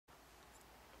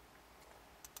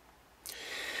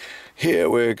Here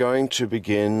we're going to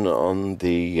begin on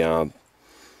the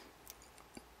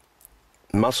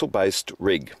muscle-based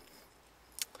rig,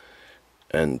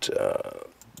 and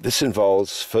this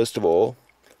involves, first of all,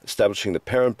 establishing the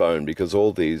parent bone, because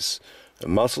all these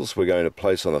muscles we're going to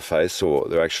place on the face, or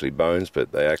they're actually bones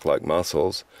but they act like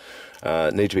muscles,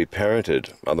 need to be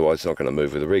parented, otherwise it's not going to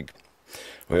move with the rig.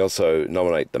 We also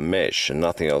nominate the mesh, and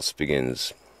nothing else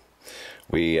begins.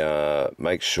 We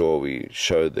make sure we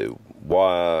show the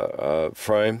wire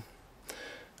frame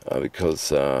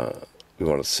because we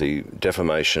want to see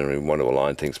deformation and we want to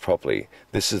align things properly.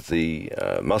 This is the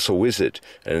muscle wizard,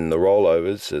 and the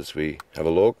rollovers, as we have a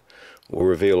look, will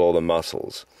reveal all the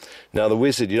muscles. Now the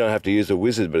wizard, you don't have to use a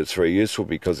wizard, but it's very useful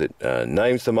because it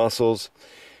names the muscles,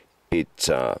 it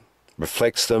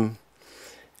reflects them,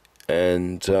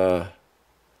 and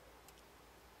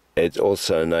it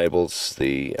also enables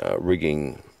the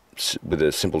rigging with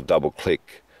a simple double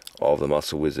click of the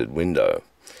Muscle Wizard window.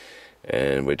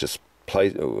 And we're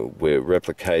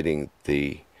replicating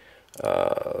the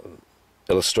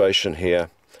illustration here,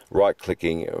 right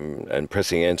clicking and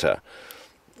pressing enter.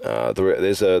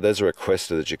 There's a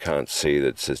requester that you can't see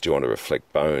that says, do you want to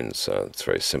reflect bones? It's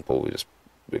very simple.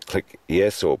 We click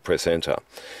yes or press enter.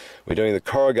 We're doing the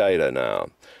corrugator now.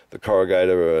 The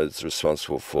corrugator is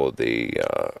responsible for the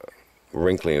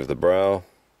wrinkling of the brow,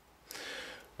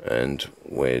 and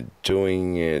we're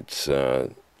doing it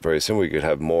very simple. We could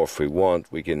have more if we want.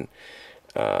 We can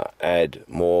add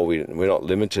more. We're not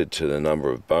limited to the number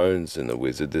of bones in the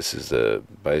wizard. This is a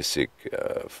basic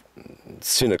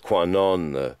sine qua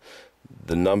non, the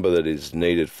number that is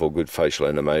needed for good facial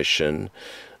animation,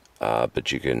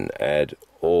 but you can add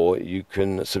or you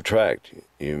can subtract.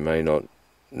 You may not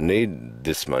need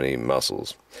this many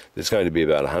muscles. There's going to be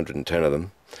about 110 of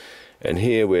them. And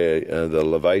here where the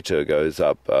levator goes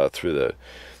up through the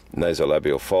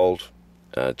nasolabial fold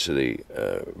to the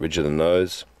ridge of the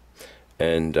nose,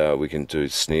 and we can do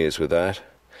sneers with that.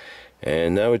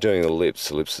 And now we're doing the lips.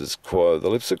 The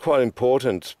lips are quite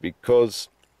important because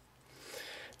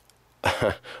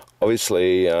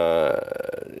obviously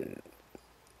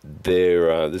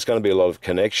there's going to be a lot of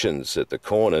connections at the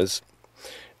corners,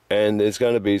 and there's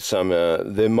going to be some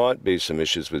there might be some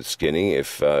issues with skinning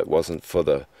if it wasn't for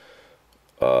the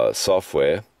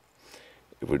software.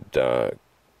 It would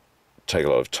take a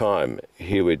lot of time.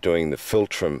 Here we're doing the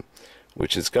philtrum,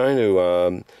 which is going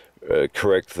to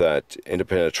correct that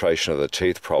interpenetration of the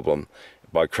teeth problem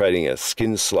by creating a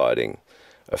skin sliding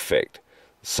effect.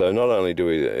 So not only do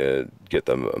we get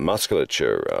the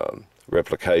musculature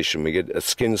replication, we get a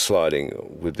skin sliding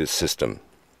with this system.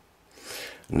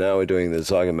 Now we're doing the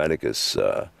zygomaticus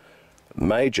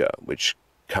major, which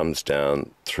comes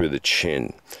down through the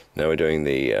chin. Now we're doing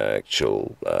the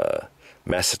actual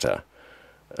masseter,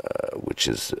 which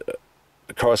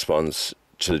corresponds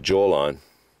to the jawline,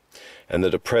 and the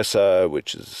depressor,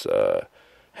 which is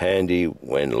handy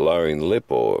when lowering the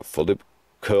lip or for lip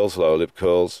curls, lower lip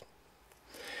curls.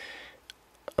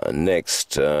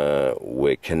 Next,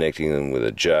 we're connecting them with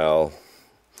a jowl.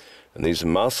 And these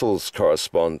muscles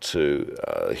correspond to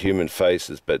human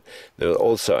faces, but there are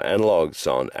also analogues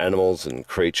on animals and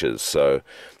creatures. So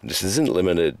this isn't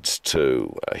limited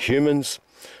to humans.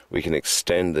 We can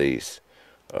extend this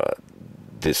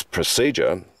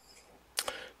procedure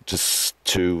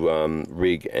to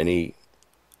rig any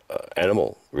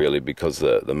animal, really, because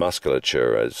the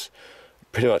musculature is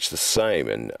pretty much the same,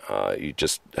 and you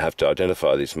just have to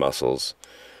identify these muscles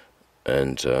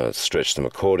and stretch them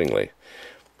accordingly.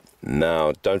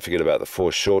 Now, don't forget about the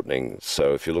foreshortening.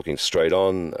 So if you're looking straight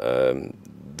on,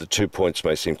 the 2 points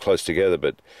may seem close together,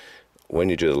 but when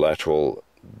you do the lateral,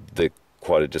 they're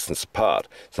quite a distance apart.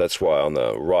 So that's why on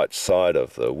the right side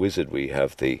of the wizard we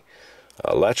have the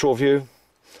lateral view,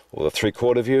 or the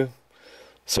three-quarter view,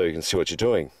 so you can see what you're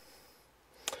doing.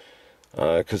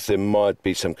 Because there might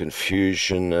be some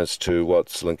confusion as to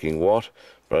what's linking what,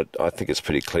 but I think it's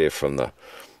pretty clear from the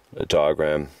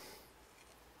diagram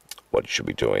what you should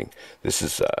be doing. This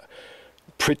is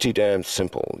pretty damn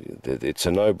simple. It's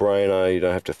a no-brainer. You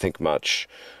don't have to think much.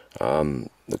 The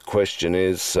question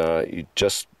is, you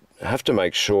just have to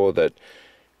make sure that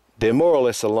they're more or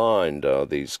less aligned,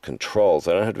 these controls.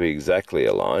 They don't have to be exactly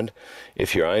aligned.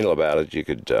 If you're anal about it, you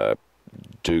could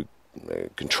do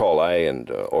Control A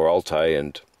or Alt A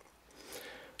and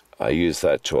use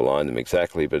that to align them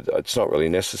exactly, but it's not really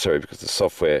necessary because the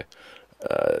software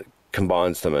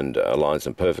combines them and aligns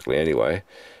them perfectly anyway.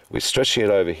 We're stretching it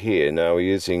over here. Now we're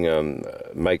using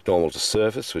Make Normal to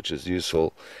Surface, which is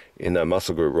useful in our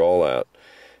muscle group rollout,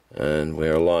 and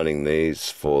we're aligning these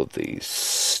for the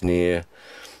sneer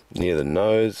near the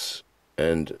nose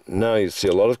And now you see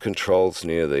a lot of controls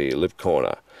near the lip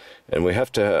corner, and we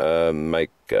have to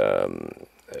make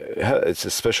it's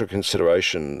a special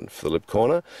consideration for the lip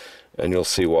corner, and you'll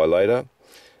see why later.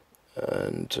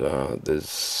 And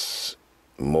there's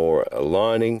more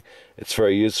aligning. It's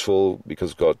very useful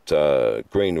because we've got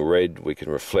green to red. We can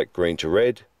reflect green to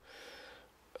red,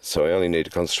 so we only need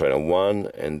to concentrate on one,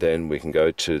 and then we can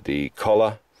go to the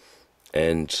collar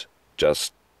and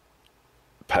just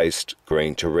paste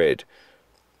green to red,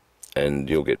 and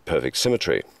you'll get perfect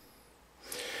symmetry.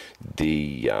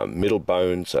 The middle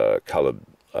bones are coloured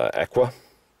aqua,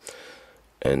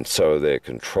 and so are their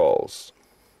controls.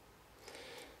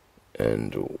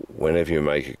 And whenever you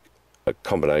make a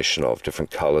combination of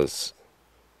different colours,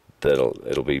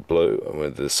 it'll be blue, and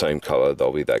with the same colour,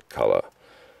 they'll be that colour.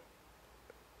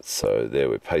 So there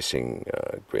we're pasting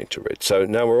green to red. So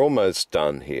now we're almost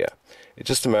done here. It's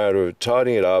just a matter of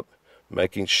tidying it up,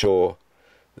 making sure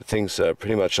that things are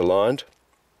pretty much aligned,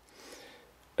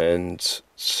 and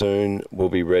soon we'll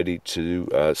be ready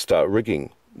to start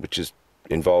rigging, which is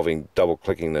involving double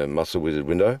clicking the Muscle Wizard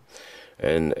window,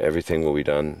 and everything will be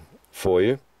done for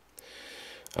you.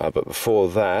 But before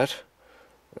that,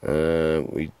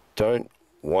 we don't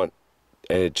want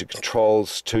energy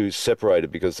controls too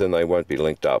separated, because then they won't be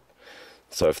linked up.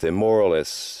 So if they're more or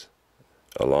less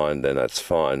aligned, then that's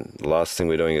fine. The last thing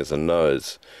we're doing is a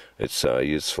nose. It's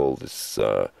useful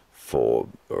for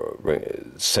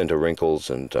center wrinkles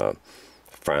and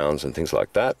frowns and things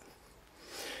like that.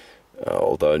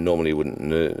 Although normally you wouldn't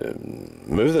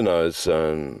move the nose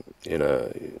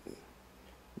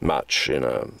much in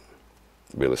a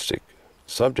realistic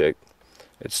subject,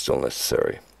 it's still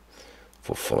necessary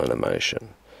for full animation.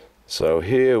 So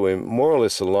here we're more or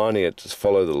less aligning it to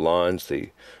follow the lines, the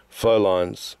flow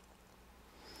lines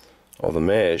of the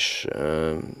mesh.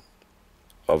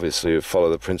 Obviously, you follow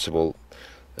the principle,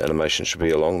 the animation should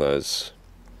be along those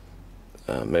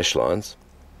mesh lines,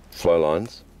 flow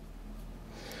lines.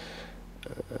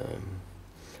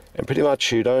 And pretty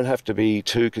much you don't have to be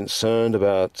too concerned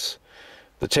about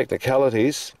the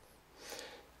technicalities.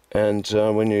 And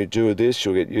when you do this,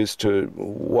 you'll get used to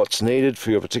what's needed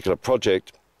for your particular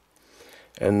project.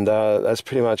 And that's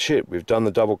pretty much it. We've done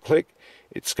the double click.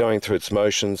 It's going through its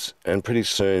motions, and pretty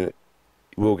soon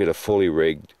we'll get a fully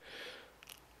rigged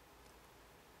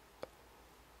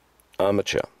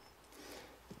armature.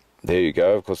 There you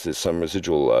go. Of course, there's some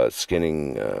residual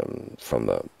skinning from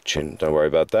the chin. Don't worry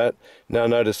about that. Now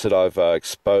notice that I've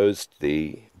exposed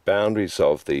the boundaries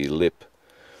of the lip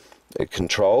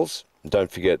controls.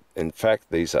 Don't forget, in fact,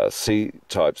 these are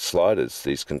C-type sliders,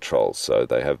 these controls, so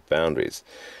they have boundaries.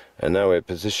 And now we're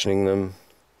positioning them.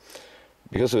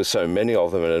 Because there's so many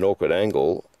of them at an awkward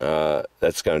angle,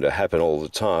 that's going to happen all the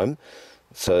time.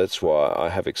 So that's why I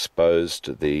have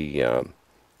exposed the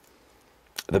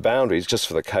boundaries just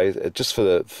for the case, just for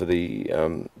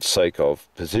the sake of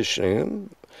positioning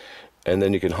them, and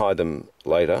then you can hide them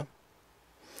later.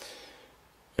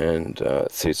 And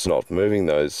see, it's not moving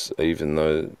those, even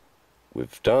though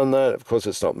we've done that. Of course,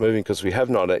 it's not moving because we have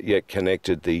not yet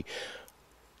connected the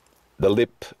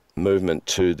lip movement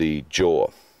to the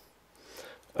jaw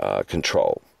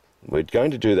control. We're going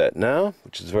to do that now,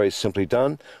 which is very simply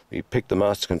done. We pick the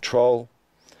master control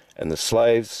and the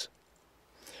slaves,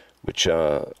 which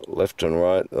are left and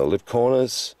right, the lip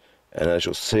corners, and as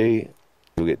you'll see,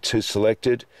 you'll get two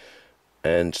selected.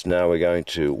 And now we're going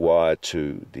to wire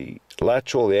to the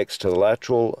lateral, the X to the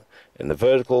lateral, and the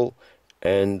vertical,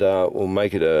 and we'll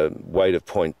make it a weight of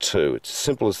 0.2. It's as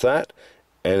simple as that,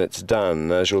 and it's done.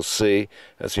 And as you'll see,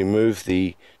 as we move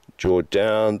the jaw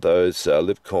down, those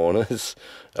lip corners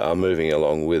are moving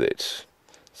along with it.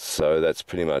 So that's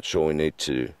pretty much all we need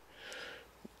to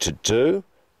do.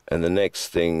 And the next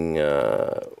thing,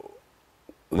 the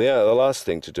last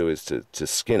thing to do is to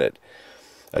skin it.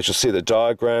 As you'll see, the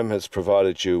diagram has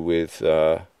provided you with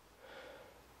what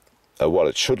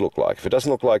it should look like. If it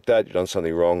doesn't look like that, you've done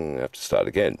something wrong, you have to start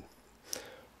again.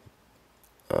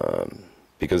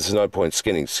 Because there's no point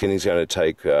skinning. Skinning's going to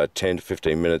take 10 to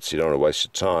 15 minutes. You don't want to waste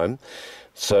your time.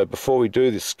 So before we do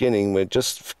the skinning, we're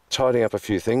just tidying up a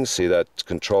few things. See, that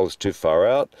control is too far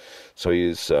out. So we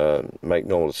use make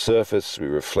normal to surface. We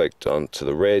reflect onto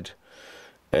the red.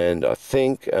 And I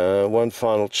think one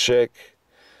final check,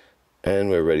 and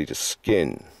we're ready to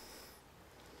skin.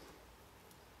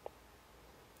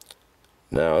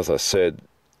 Now, as I said,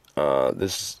 the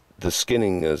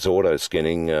skinning is auto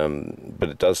skinning, but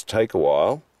it does take a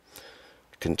while.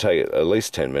 It can take at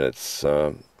least 10 minutes,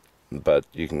 but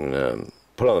you can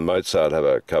put on the Mozart, have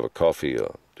a cup of coffee,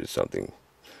 or do something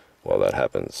while that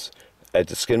happens. Add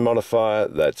the skin modifier,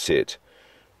 that's it.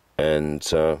 And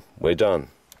we're done.